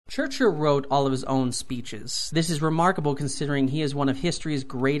Churchill wrote all of his own speeches. This is remarkable considering he is one of history's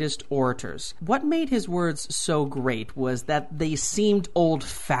greatest orators. What made his words so great was that they seemed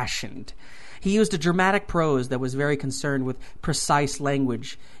old-fashioned. He used a dramatic prose that was very concerned with precise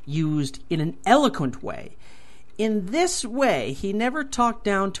language, used in an eloquent way. In this way, he never talked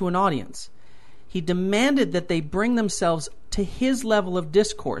down to an audience. He demanded that they bring themselves to his level of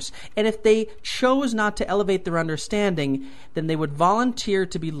discourse, and if they chose not to elevate their understanding, then they would volunteer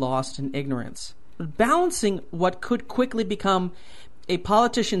to be lost in ignorance. Balancing what could quickly become a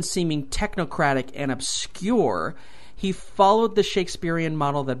politician seeming technocratic and obscure, he followed the Shakespearean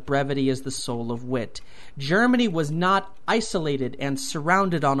model that brevity is the soul of wit. Germany was not isolated and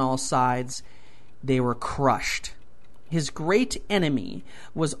surrounded on all sides. They were crushed. His great enemy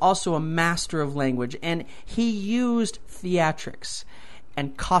was also a master of language, and he used theatrics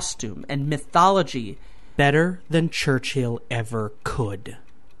and costume and mythology better than Churchill ever could.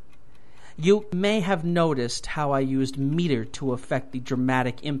 You may have noticed how I used meter to affect the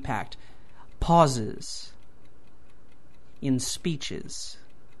dramatic impact. Pauses in speeches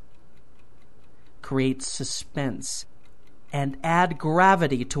create suspense and add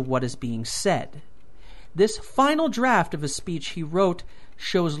gravity to what is being said. This final draft of a speech he wrote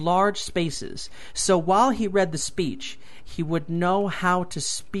shows large spaces, so while he read the speech, he would know how to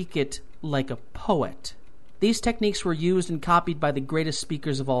speak it like a poet. These techniques were used and copied by the greatest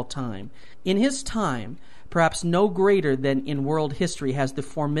speakers of all time. In his time, perhaps no greater than in world history has the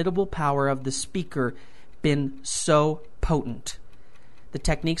formidable power of the speaker been so potent. The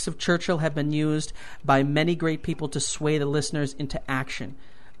techniques of Churchill have been used by many great people to sway the listeners into action.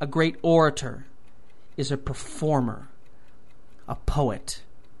 A great orator is a performer, a poet,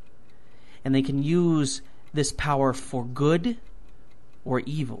 and they can use this power for good or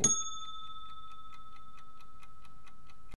evil.